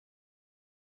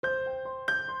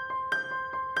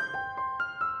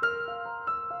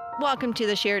Welcome to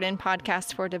the Sheridan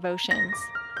Podcast for Devotions.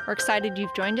 We're excited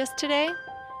you've joined us today.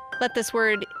 Let this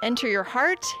word enter your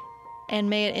heart, and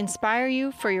may it inspire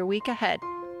you for your week ahead.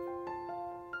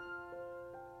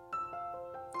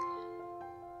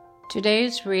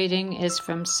 Today's reading is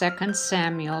from 2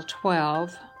 Samuel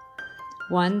 12,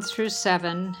 1 through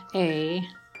 7a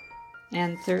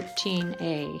and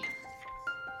 13a.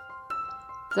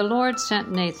 The Lord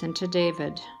sent Nathan to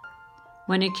David.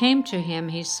 When he came to him,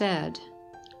 he said,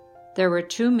 "There were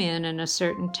 2 men in a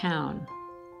certain town,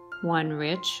 one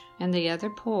rich and the other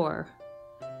poor.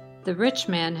 The rich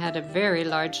man had a very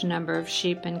large number of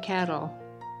sheep and cattle,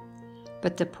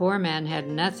 but the poor man had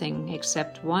nothing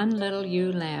except one little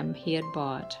ewe lamb he had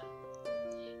bought.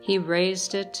 He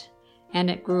raised it, and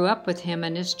it grew up with him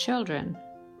and his children.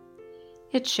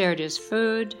 It shared his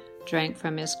food, drank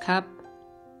from his cup,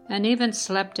 and even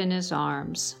slept in his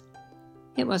arms.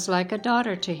 It was like a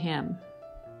daughter to him.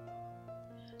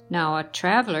 Now a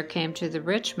traveler came to the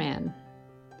rich man,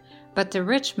 but the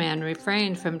rich man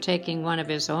refrained from taking one of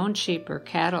his own sheep or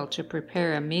cattle to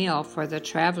prepare a meal for the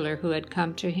traveler who had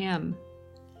come to him.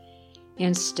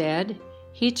 Instead,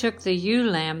 he took the ewe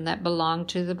lamb that belonged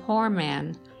to the poor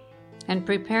man and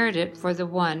prepared it for the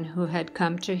one who had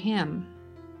come to him."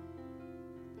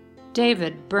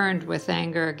 David burned with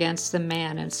anger against the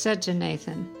man and said to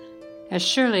Nathan, "As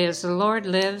surely as the Lord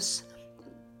lives,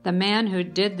 the man who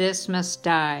did this must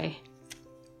die.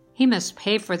 He must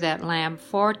pay for that lamb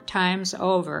 4 times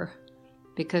over,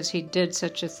 because he did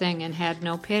such a thing and had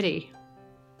no pity."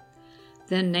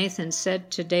 Then Nathan said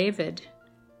to David,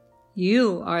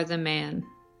 "You are the man."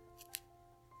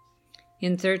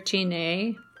 In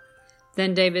 13a,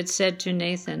 then David said to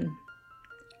Nathan,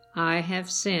 "I have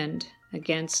sinned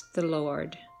against the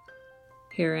Lord."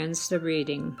 Here ends the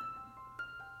reading.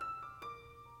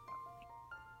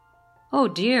 Oh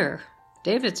dear,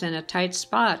 David's in a tight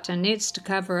spot and needs to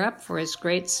cover up for his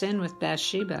great sin with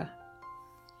Bathsheba.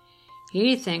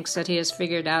 He thinks that he has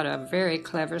figured out a very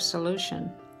clever solution,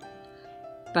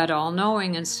 but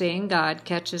all-knowing and seeing God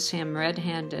catches him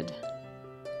red-handed.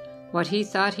 What he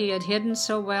thought he had hidden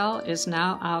so well is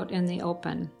now out in the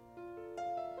open.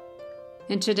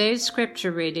 In today's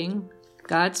scripture reading,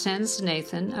 God sends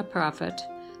Nathan, a prophet,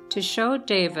 to show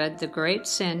David the great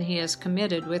sin he has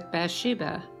committed with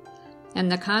Bathsheba and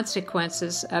the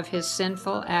consequences of his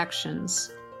sinful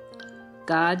actions.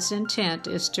 God's intent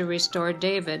is to restore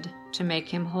David to make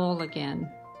him whole again.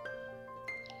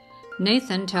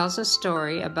 Nathan tells a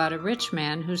story about a rich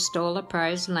man who stole a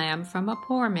prize lamb from a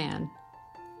poor man.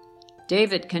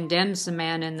 David condemns the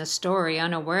man in the story,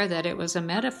 unaware that it was a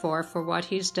metaphor for what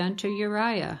he's done to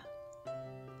Uriah.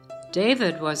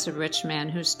 David was the rich man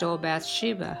who stole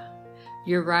Bathsheba,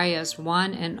 Uriah's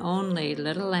one and only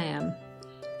little lamb,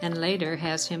 and later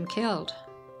has him killed.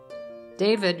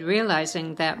 David,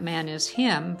 realizing that man is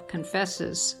him,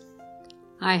 confesses,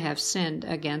 "I have sinned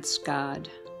against God."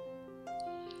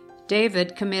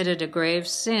 David committed a grave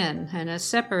sin and has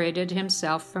separated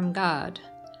himself from God.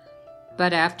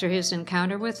 But after his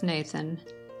encounter with Nathan,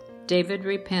 David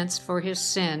repents for his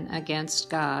sin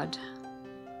against God.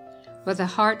 With a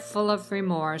heart full of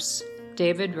remorse,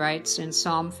 David writes in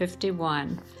Psalm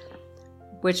 51,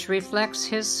 which reflects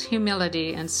his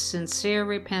humility and sincere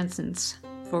repentance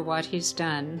for what he's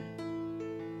done.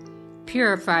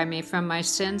 "Purify me from my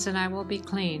sins, and I will be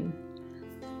clean.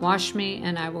 Wash me,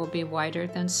 and I will be whiter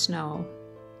than snow.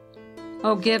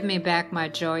 Oh, give me back my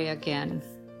joy again.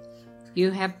 You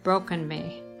have broken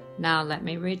me. Now let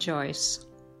me rejoice."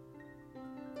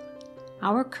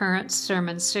 Our current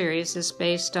sermon series is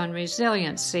based on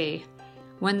resiliency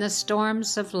when the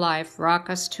storms of life rock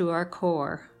us to our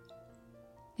core.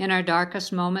 In our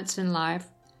darkest moments in life,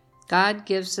 God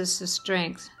gives us the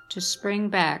strength to spring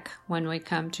back when we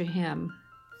come to Him.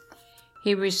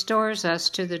 He restores us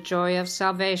to the joy of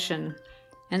salvation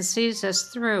and sees us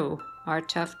through our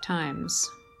tough times.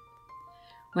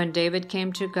 When David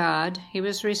came to God, he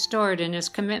was restored and his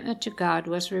commitment to God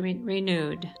was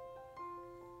renewed.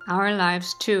 Our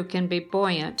lives too can be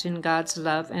buoyant in God's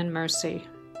love and mercy.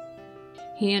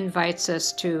 He invites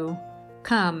us to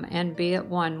come and be at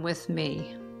one with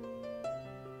me.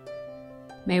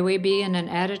 May we be in an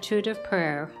attitude of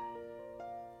prayer.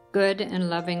 Good and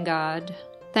loving God,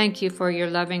 thank you for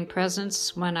your loving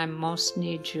presence when I most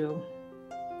need you.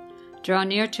 Draw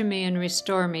near to me and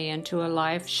restore me into a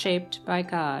life shaped by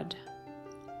God.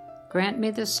 Grant me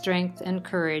the strength and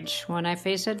courage when I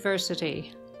face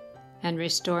adversity, and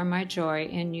restore my joy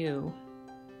in you.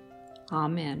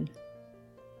 Amen.